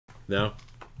No?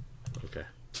 Okay.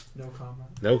 No comment.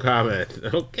 No comment.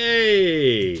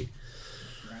 Okay.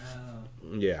 Wow.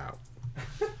 Yeah.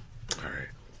 All right.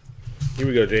 Here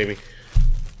we go, Jamie.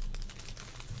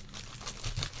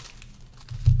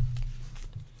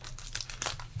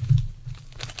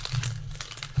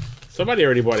 Somebody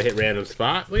already bought a hit random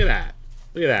spot. Look at that.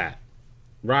 Look at that.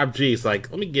 Rob G's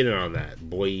like, let me get in on that,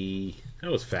 boy.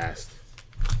 That was fast.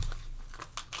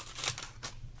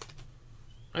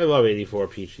 I love 84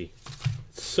 Peachy.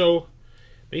 So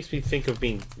makes me think of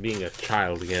being a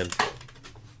child again.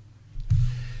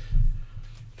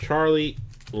 Charlie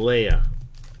Leia.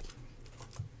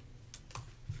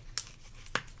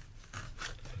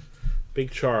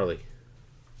 Big Charlie.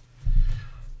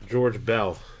 George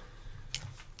Bell.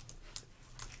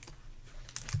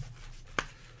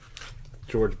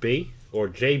 George B. or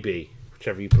JB,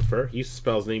 whichever you prefer. He used to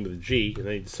spell his name with a G, and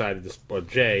then he decided to spell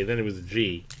J, then it was a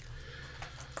G.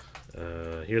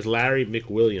 Here's Larry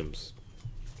McWilliams.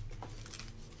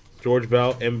 George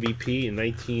Bell, MVP in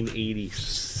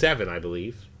 1987, I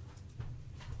believe.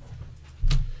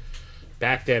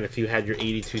 Back then, if you had your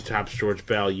 82 Topps George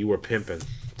Bell, you were pimping.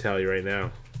 I'll tell you right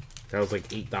now. That was like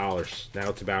 $8. Now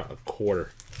it's about a quarter.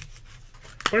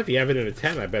 But if you have it in a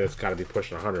 10, I bet it's got to be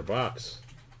pushing $100.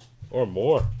 Or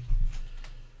more.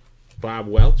 Bob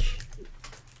Welch.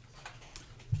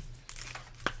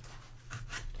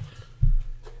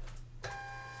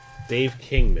 Dave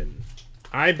Kingman.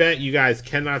 I bet you guys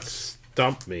cannot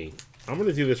stump me. I'm going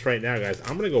to do this right now, guys.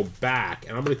 I'm going to go back,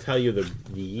 and I'm going to tell you the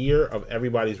year of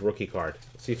everybody's rookie card.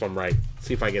 See if I'm right.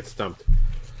 See if I get stumped.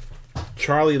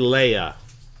 Charlie Leia.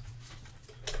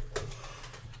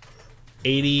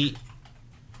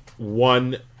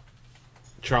 81.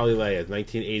 Charlie Leia,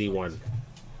 1981.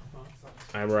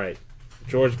 I'm right.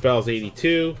 George Bell's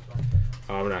 82.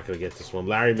 Oh, I'm not going to get this one.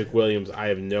 Larry McWilliams, I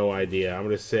have no idea. I'm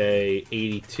going to say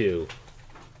 82.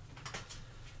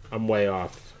 I'm way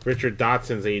off. Richard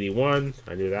Dotson's 81.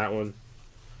 I knew that one.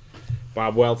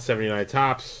 Bob Welch, 79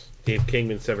 Topps. Dave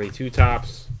Kingman, 72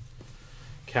 Topps.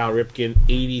 Cal Ripken,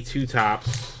 82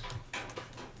 Topps.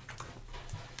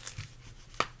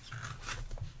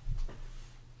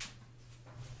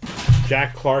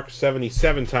 Jack Clark,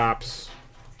 77 Topps.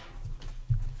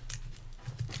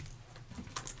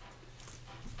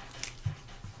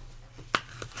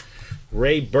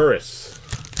 Ray Burris,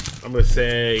 I'm going to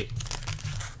say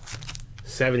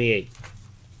 78.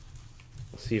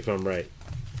 Let's see if I'm right.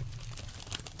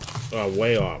 Oh,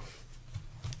 way off.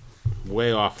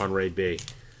 Way off on Ray B.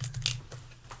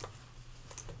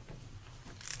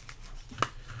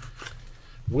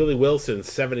 Willie Wilson,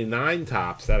 79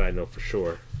 Topps. That I know for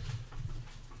sure.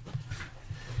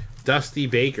 Dusty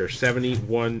Baker,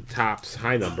 71 Topps,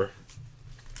 high number.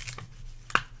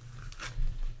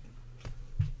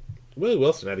 Willie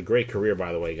Wilson had a great career,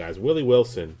 by the way, guys. Willie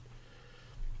Wilson,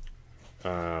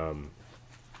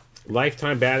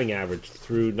 lifetime batting average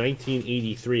through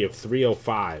 1983 of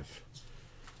 305.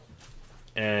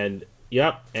 And,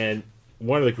 yep, and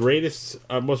one of the greatest,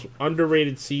 most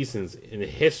underrated seasons in the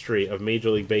history of Major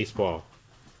League Baseball.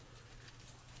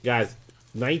 Guys,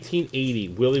 1980,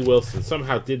 Willie Wilson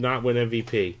somehow did not win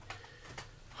MVP.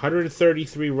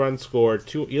 133 runs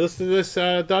scored. You listen to this,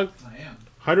 Doug? I am.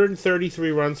 133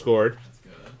 runs scored. That's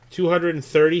good.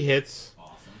 230 hits.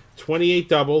 Awesome. 28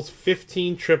 doubles,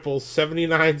 15 triples,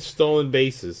 79 stolen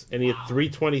bases, and he had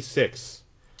 326.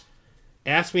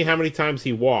 Ask me how many times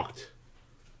he walked.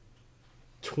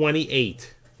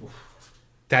 28.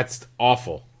 That's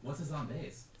awful. What's his on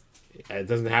base? It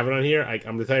doesn't have it on here. I'm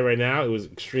going to tell you right now, it was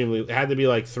extremely... It had to be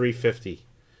like 350.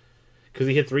 Because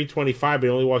he hit 325, but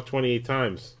he only walked 28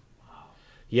 times. Wow.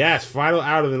 Yes, final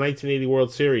out of the 1980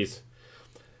 World Series.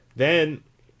 Then,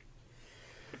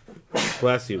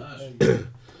 bless you. The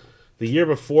year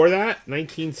before that,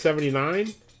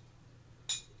 1979,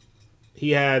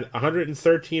 he had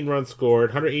 113 runs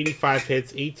scored, 185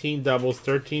 hits, 18 doubles,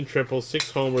 13 triples,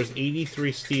 6 homers,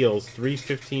 83 steals,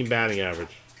 315 batting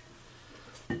average.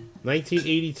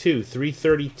 1982,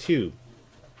 332.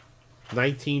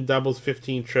 19 doubles,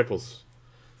 15 triples.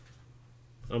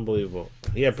 Unbelievable.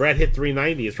 Yeah, Brett hit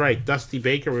 390. It's right. Dusty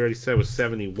Baker, we already said, was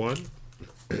 71.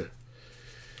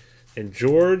 And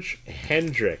George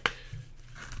Hendrick.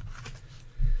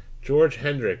 George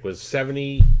Hendrick was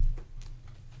 70.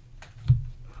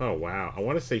 Oh, wow. I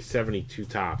want to say 72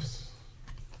 Topps.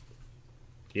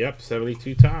 Yep,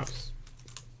 72 Topps.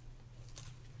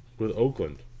 With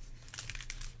Oakland.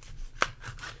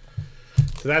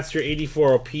 So that's your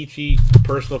 84 Peachy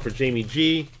personal for Jamie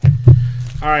G.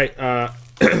 All right,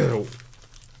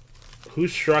 who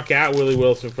struck out Willie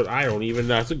Wilson for? I don't even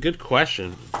know. That's a good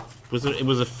question. Was it?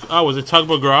 Was it Tug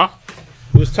McGraw?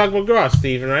 It was Tugboat Gross,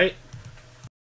 Steven, right?